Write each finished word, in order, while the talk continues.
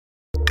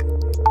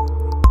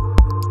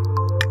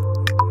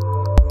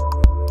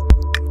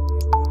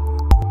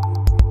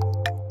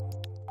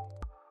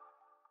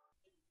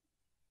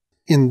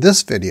In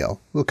this video,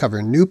 we'll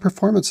cover new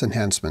performance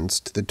enhancements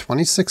to the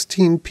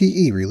 2016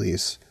 PE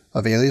release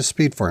of Alias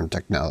Speedform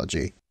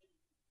technology.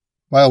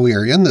 While we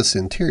are in this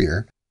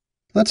interior,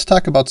 let's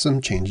talk about some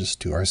changes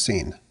to our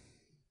scene.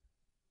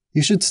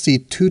 You should see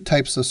two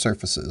types of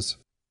surfaces.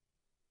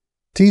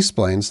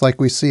 T-Splines, like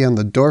we see on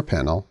the door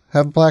panel,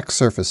 have black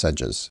surface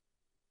edges.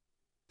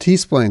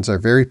 T-Splines are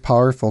very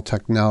powerful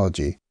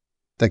technology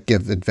that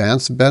give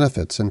advanced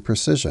benefits and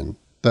precision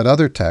that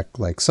other tech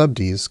like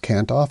sub-Ds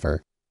can't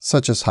offer,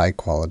 such as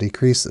high-quality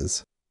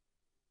creases.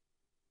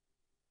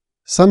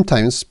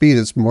 Sometimes speed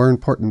is more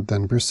important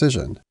than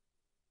precision.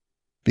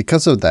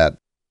 Because of that,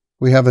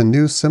 we have a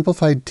new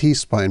Simplified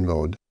T-Spline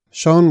mode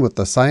shown with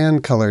the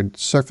cyan-colored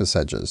surface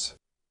edges.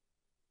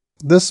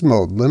 This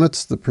mode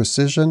limits the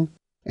precision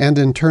and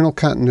internal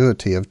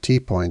continuity of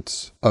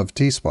T-points of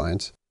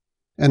T-Splines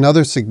and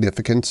other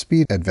significant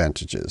speed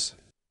advantages.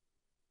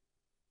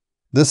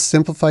 This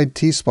Simplified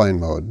T-Spline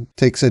mode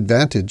takes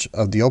advantage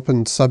of the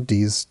open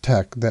sub-Ds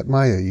tech that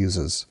Maya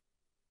uses.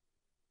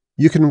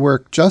 You can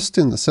work just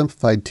in the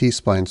Simplified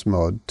T-Splines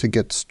mode to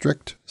get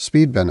strict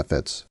speed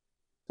benefits,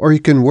 or you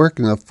can work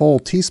in the full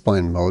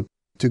T-Spline mode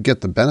to get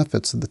the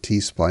benefits of the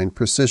T-Spline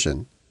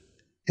precision.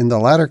 In the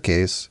latter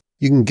case,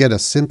 you can get a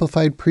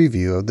simplified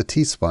preview of the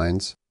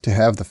T-Splines to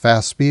have the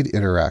fast speed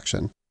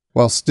interaction,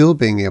 while still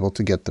being able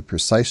to get the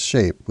precise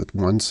shape with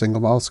one single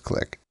mouse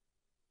click.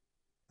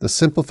 The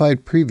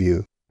simplified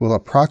preview will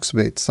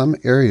approximate some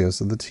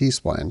areas of the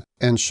T-Spline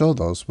and show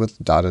those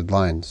with dotted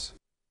lines.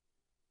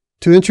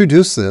 To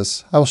introduce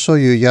this, I'll show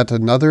you yet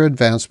another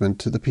advancement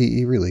to the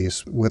PE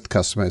release with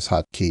customized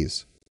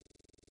hotkeys.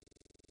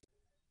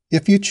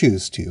 If you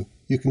choose to,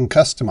 you can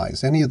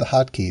customize any of the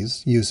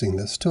hotkeys using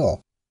this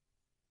tool.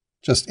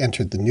 Just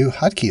enter the new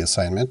hotkey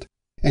assignment,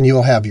 and you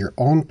will have your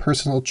own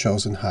personal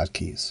chosen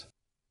hotkeys.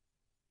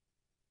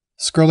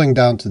 Scrolling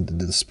down to the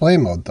display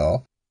mode,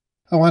 though,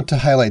 I want to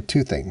highlight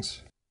two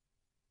things.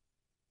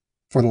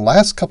 For the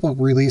last couple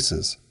of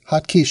releases,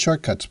 hotkey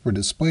shortcuts for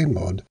display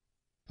mode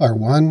are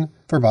 1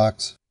 for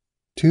box,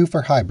 2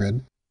 for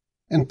hybrid,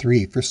 and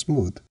 3 for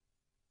smooth.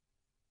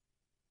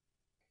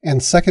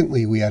 And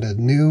secondly, we added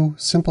a new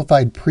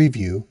simplified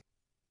preview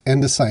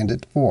and assigned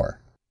it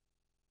 4.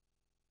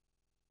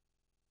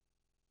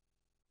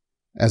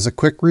 As a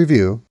quick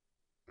review,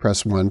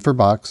 press 1 for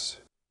box,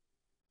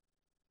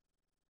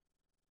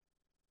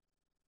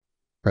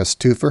 press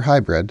 2 for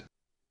hybrid,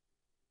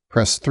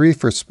 press 3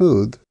 for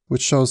smooth,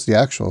 which shows the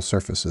actual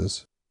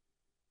surfaces,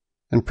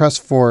 and press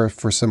 4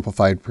 for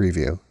simplified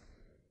preview.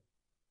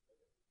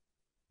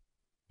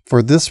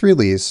 For this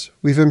release,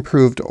 we've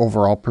improved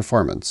overall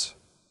performance.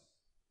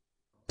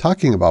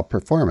 Talking about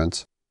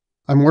performance,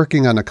 I'm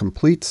working on a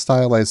complete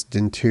stylized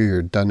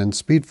interior done in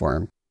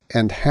Speedform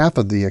and half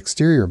of the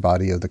exterior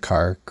body of the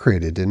car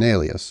created in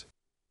Alias.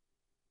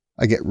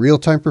 I get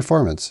real-time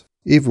performance,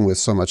 even with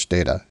so much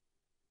data.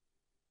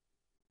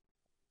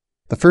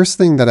 The first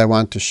thing that I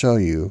want to show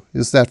you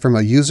is that from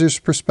a user's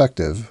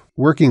perspective,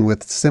 working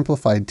with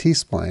Simplified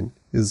T-Spline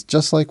is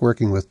just like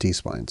working with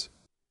T-Splines.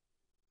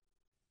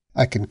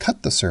 I can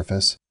cut the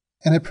surface,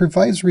 and it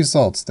provides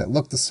results that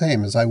look the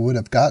same as I would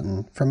have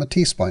gotten from a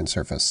T-Spline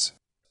surface.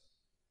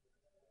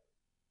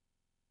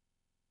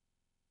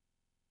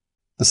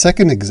 The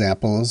second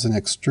example is an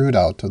extrude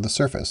out of the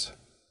surface.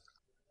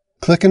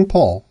 Click and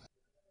pull,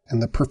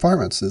 and the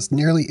performance is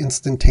nearly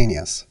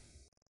instantaneous.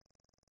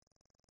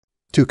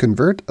 To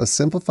convert a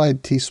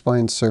simplified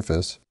T-Spline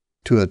surface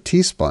to a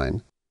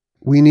T-Spline,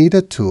 we need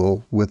a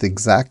tool with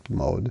exact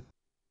mode,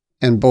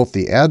 and both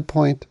the add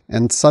point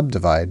and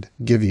subdivide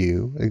give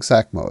you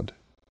exact mode.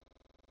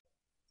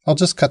 I'll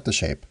just cut the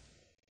shape.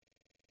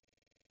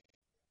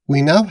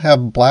 We now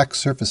have black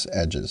surface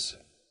edges,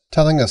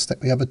 telling us that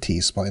we have a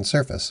T-Spline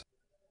surface.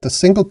 The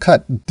single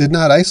cut did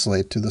not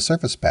isolate to the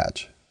surface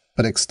patch,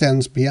 but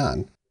extends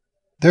beyond.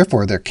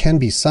 Therefore, there can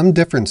be some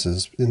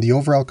differences in the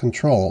overall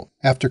control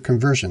after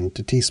conversion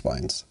to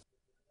T-Splines.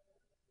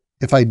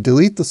 If I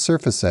delete the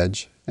surface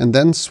edge and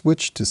then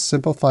switch to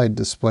Simplified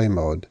Display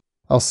mode,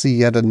 I'll see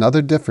yet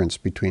another difference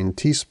between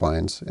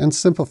T-Splines and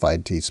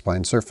Simplified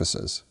T-Spline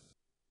surfaces.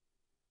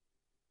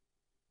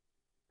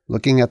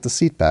 Looking at the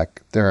seat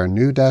back, there are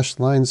new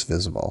dashed lines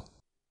visible.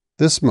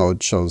 This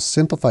mode shows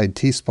Simplified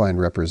T-Spline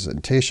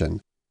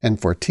representation, and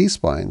for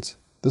T-Splines,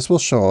 this will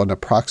show an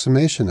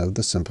approximation of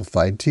the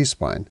Simplified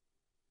T-Spline.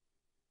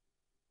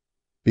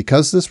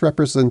 Because this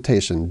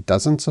representation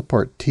doesn't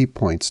support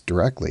T-points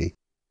directly,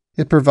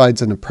 it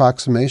provides an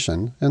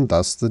approximation and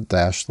thus the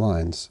dashed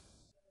lines.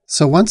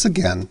 So once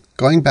again,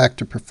 going back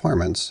to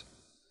performance,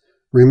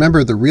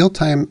 remember the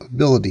real-time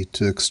ability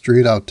to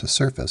extrude out to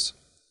surface.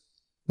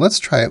 Let's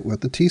try it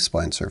with the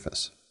T-Spline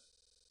surface.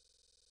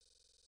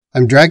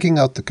 I'm dragging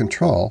out the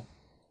control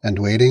and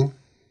waiting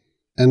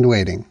and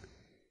waiting.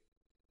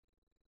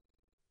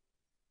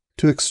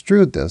 To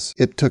extrude this,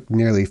 it took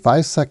nearly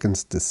 5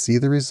 seconds to see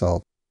the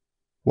result,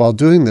 while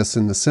doing this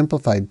in the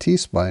Simplified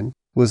T-Spline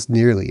was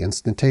nearly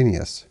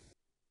instantaneous.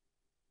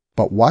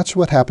 But watch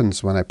what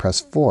happens when I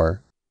press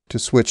 4 to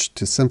switch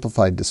to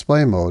Simplified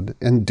Display mode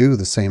and do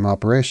the same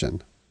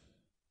operation.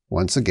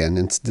 once again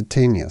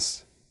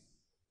instantaneous.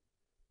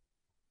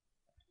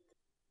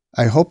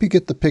 I hope you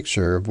get the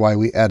picture of why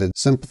we added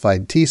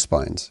Simplified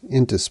T-Splines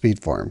into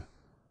Speedform.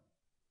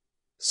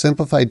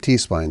 Simplified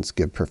T-Splines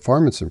give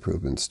performance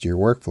improvements to your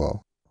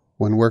workflow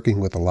when working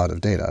with a lot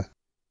of data.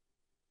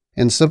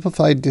 And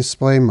Simplified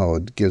Display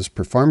Mode gives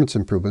performance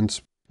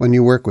improvements when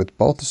you work with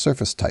both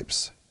surface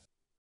types,